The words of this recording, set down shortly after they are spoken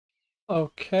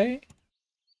Okay.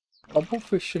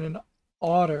 Bubblefish and an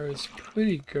otter is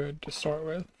pretty good to start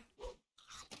with.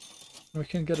 We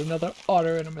can get another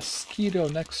otter and a mosquito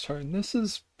next turn. This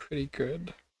is pretty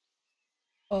good.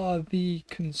 The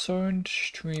concerned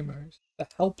streamers. The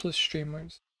helpless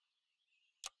streamers.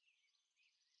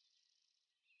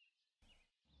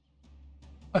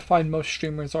 I find most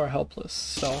streamers are helpless,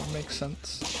 so it makes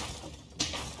sense.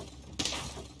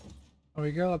 There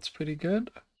we go, that's pretty good.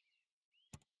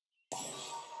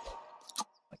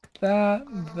 Like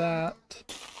that.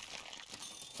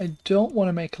 I don't want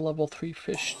to make a level 3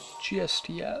 fish just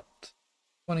yet. I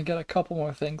want to get a couple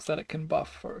more things that it can buff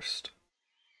first.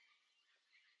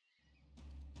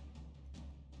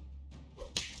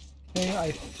 Okay,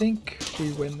 I think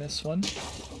we win this one.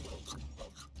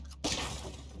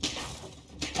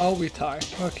 Oh, we tie.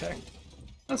 Okay.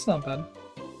 That's not bad.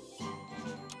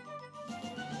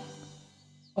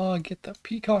 Get the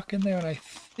peacock in there, and I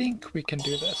think we can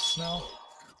do this now.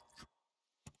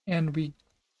 And we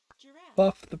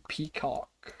buff the peacock.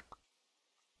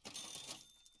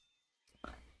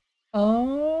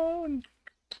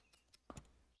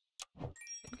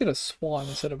 Get a swan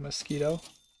instead of mosquito.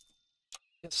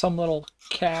 Get some little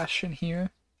cash in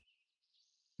here.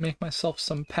 Make myself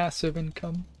some passive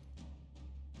income.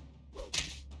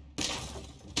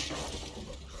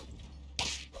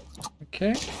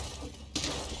 Okay.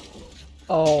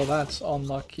 Oh, that's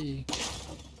unlucky.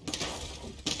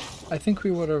 I think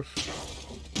we would have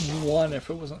won if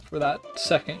it wasn't for that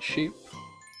second sheep.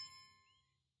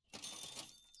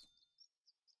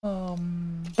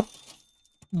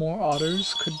 More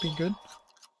otters could be good.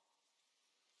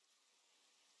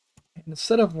 And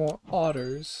instead of more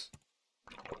otters,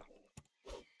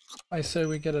 I say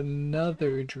we get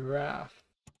another giraffe.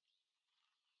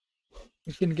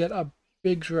 We can get a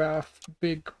big giraffe,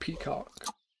 big peacock.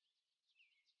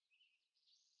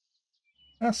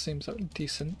 That seems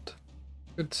decent.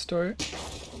 Good start.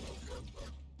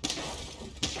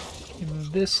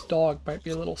 And this dog might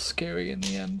be a little scary in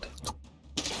the end.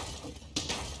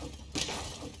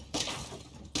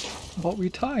 But we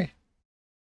tie.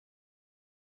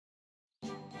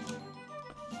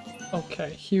 Okay,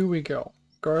 here we go.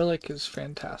 Garlic is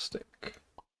fantastic.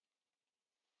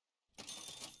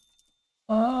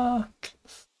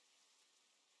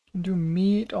 Do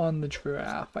meat on the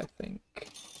giraffe, I think.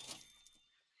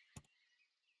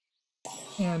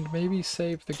 And maybe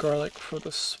save the garlic for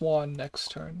the swan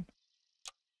next turn.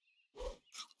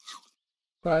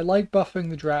 But I like buffing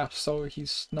the giraffe so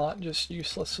he's not just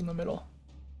useless in the middle.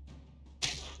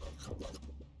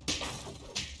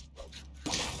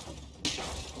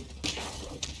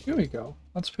 Here we go.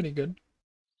 That's pretty good.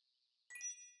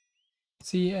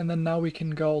 See, and then now we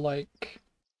can go like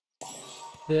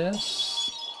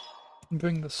this and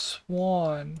bring the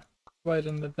swan right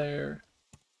into there.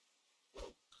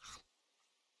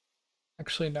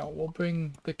 Actually, no, we'll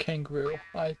bring the kangaroo.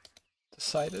 I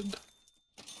decided.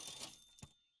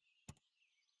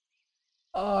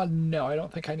 No, I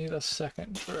don't think I need a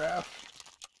second giraffe.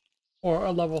 Or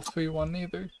a level 3 one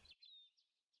either.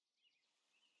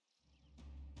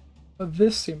 But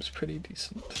this seems pretty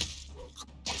decent.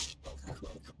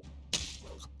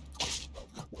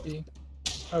 See?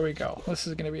 There we go. This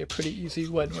is going to be a pretty easy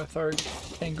win with our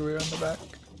kangaroo in the back.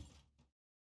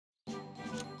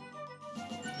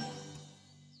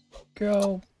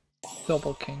 Go.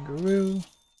 Double kangaroo.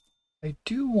 I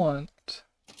do want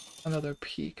another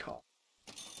peacock.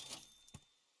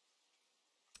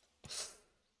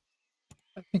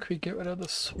 I think we get rid of the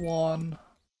swan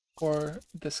or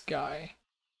this guy.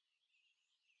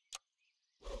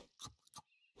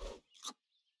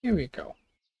 Here we go.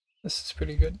 This is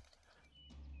pretty good.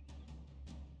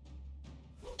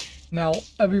 Now,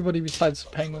 everybody besides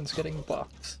the penguin's getting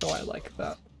buffed, so I like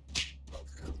that.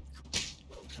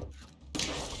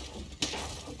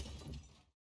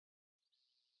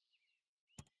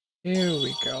 Here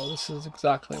we go. This is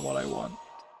exactly what I want.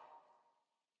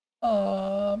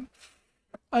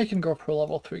 I can go for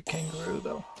level 3 kangaroo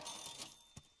though.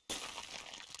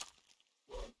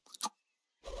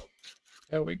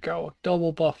 There we go.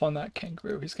 Double buff on that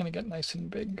kangaroo. He's gonna get nice and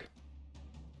big.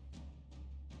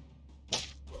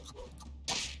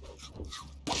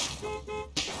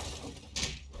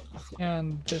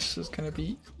 And this is gonna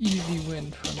be easy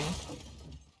win for me.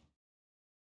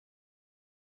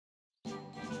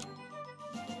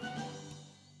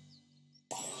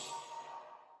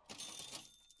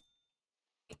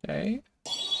 Okay.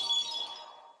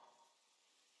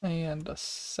 And a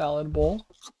salad bowl.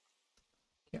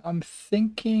 Okay, I'm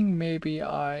thinking maybe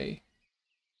I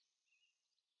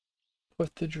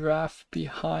put the giraffe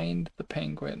behind the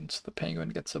penguin so the penguin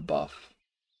gets a buff.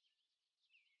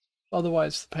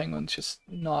 Otherwise, the penguin's just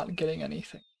not getting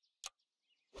anything.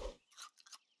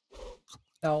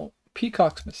 Now,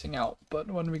 Peacock's missing out, but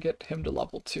when we get him to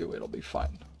level 2, it'll be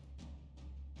fine.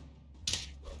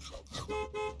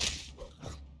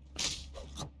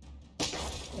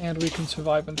 And we can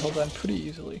survive until then pretty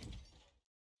easily.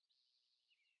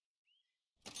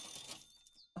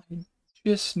 I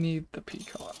just need the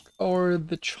peacock. Or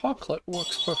the chocolate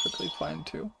works perfectly fine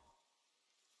too.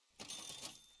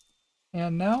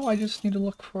 And now I just need to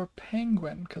look for a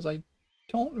penguin, because I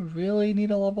don't really need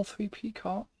a level 3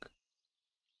 peacock.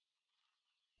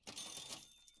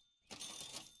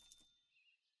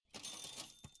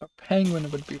 A penguin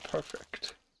would be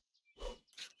perfect.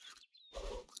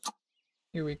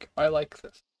 Here we go. I like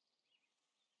this.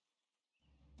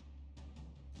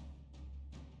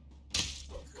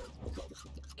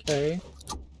 Okay.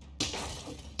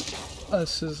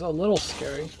 This is a little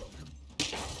scary.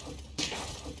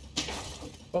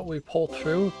 But we pull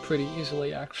through pretty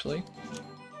easily, actually.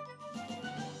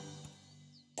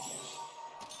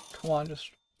 Come on, just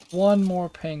one more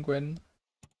penguin.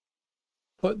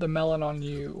 Put the melon on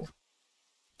you.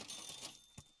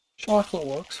 Chocolate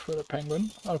works for the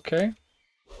penguin. Okay.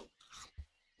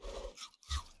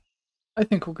 I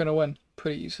think we're gonna win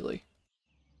pretty easily.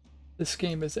 This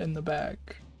game is in the bag.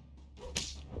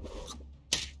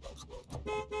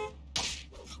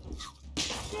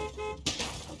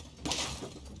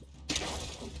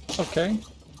 Okay.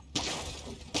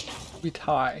 We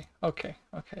tie. Okay,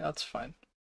 that's fine.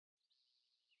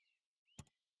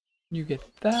 You get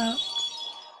that.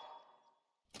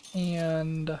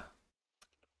 And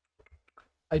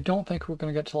I don't think we're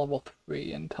going to get to level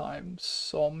 3 in time,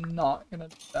 so I'm not going to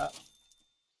do that.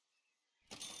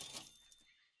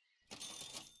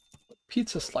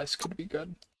 Pizza slice could be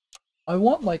good. I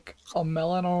want like a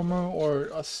melon armor or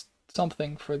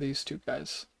something for these two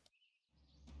guys.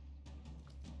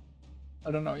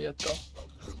 I don't know yet though.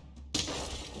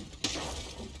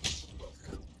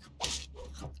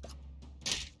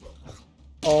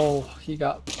 Oh, he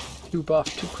got too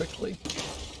buffed too quickly.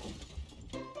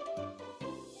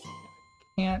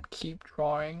 Can't keep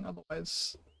drawing,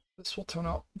 otherwise this will turn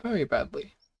out very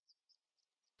badly.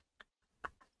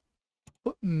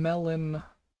 Put melon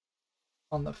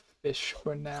on the fish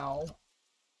for now.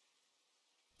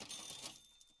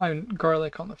 I mean,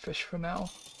 garlic on the fish for now.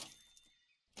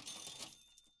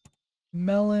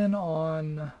 Melon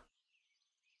on... I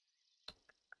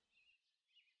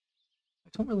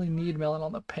don't really need melon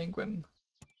on the penguin.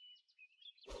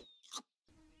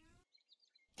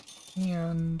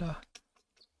 And...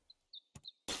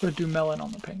 we'll do melon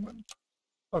on the penguin.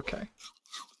 Okay.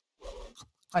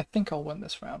 I think I'll win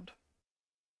this round.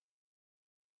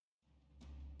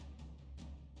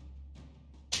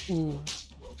 Ooh.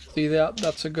 See that?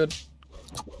 That's a good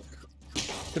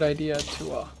idea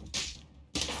to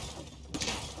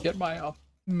get my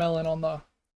melon on the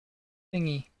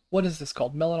thingy. What is this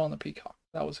called? Melon on the peacock.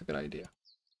 That was a good idea.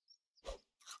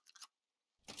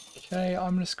 Okay,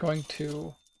 I'm just going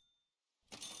to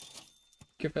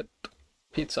give it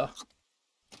pizza.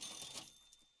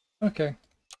 Okay.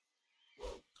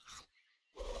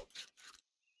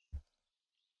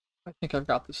 I think I've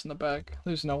got this in the bag.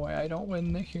 There's no way I don't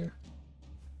win here.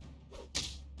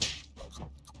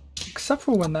 Except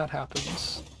for when that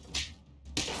happens.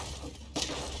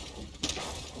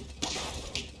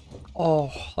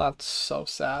 Oh, that's so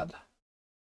sad.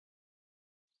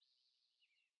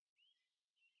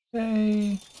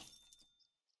 Okay.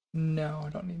 No, I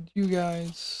don't need you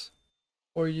guys.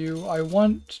 Or you. I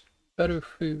want better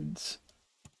foods.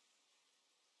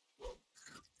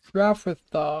 Giraffe with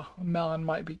the melon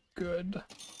might be good.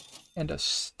 And a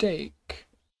steak.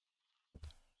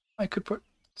 I could put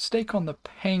steak on the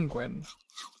penguin.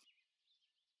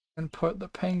 And put the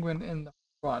penguin in the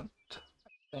front,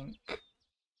 I think.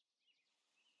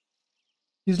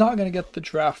 He's not going to get the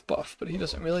giraffe buff, but he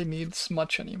doesn't really need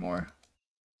much anymore.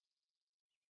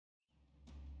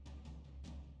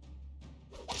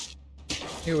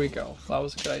 Here we go. That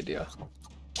was a good idea.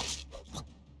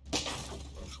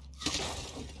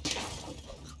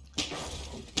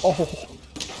 Oh!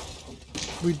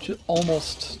 We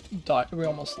almost died. We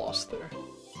almost lost there.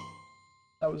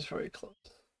 That was very close.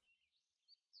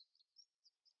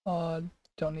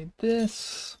 Don't need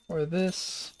this or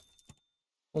this.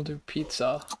 We'll do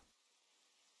pizza.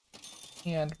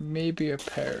 And maybe a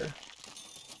pear.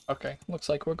 Okay, looks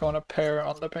like we're going to pear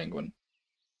on the penguin.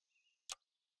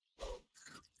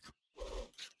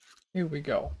 Here we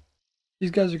go.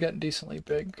 These guys are getting decently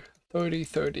big.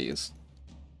 30-30 is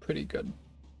pretty good.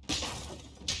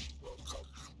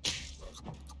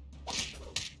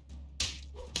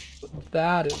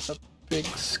 That is a big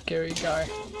scary guy.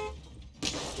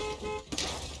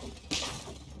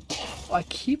 I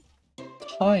keep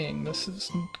dying. This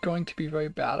is going to be very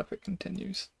bad if it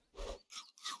continues.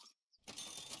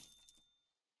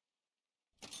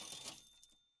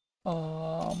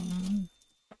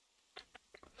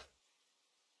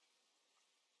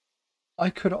 I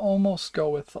could almost go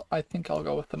with, I think I'll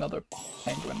go with another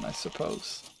penguin, I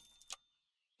suppose.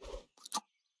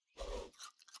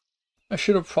 I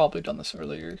should have probably done this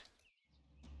earlier.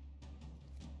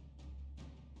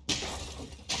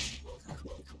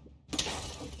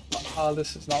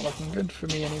 This is not looking good for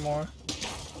me anymore.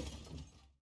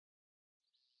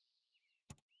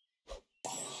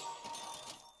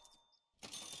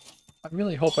 I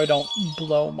really hope I don't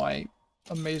blow my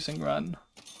amazing run.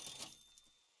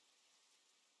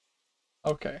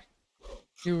 Okay,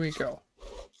 here we go.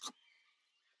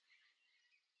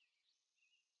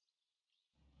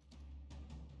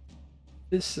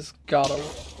 This has gotta...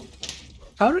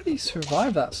 How did he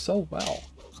survive that so well?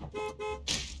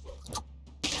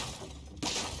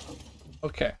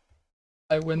 Okay,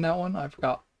 I win that one. I've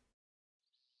got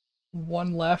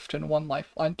one left and one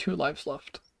lifeline, 2 lives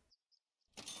left.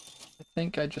 I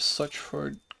think I just search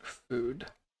for food.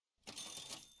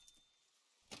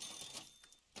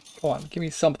 Come on, give me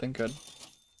something good.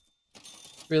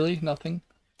 Really? Nothing?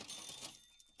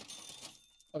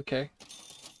 Okay.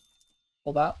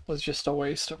 Well, that was just a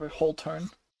waste of a whole turn.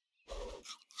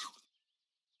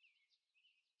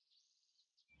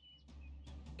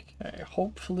 Okay,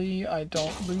 hopefully I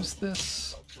don't lose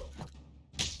this.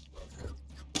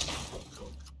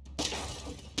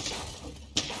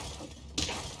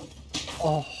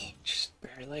 Oh, just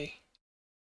barely.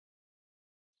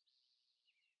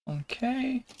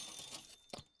 Okay.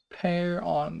 Pair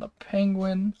on the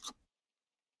penguin.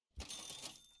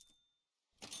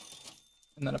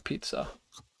 And then a pizza.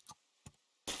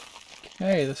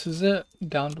 Okay, this is it.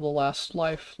 Down to the last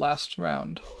life, last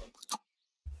round.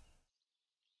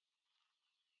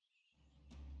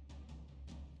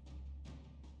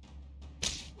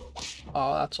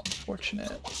 Oh, that's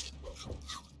unfortunate.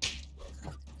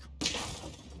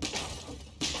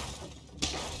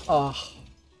 Ah,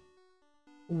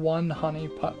 one honey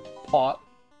pot.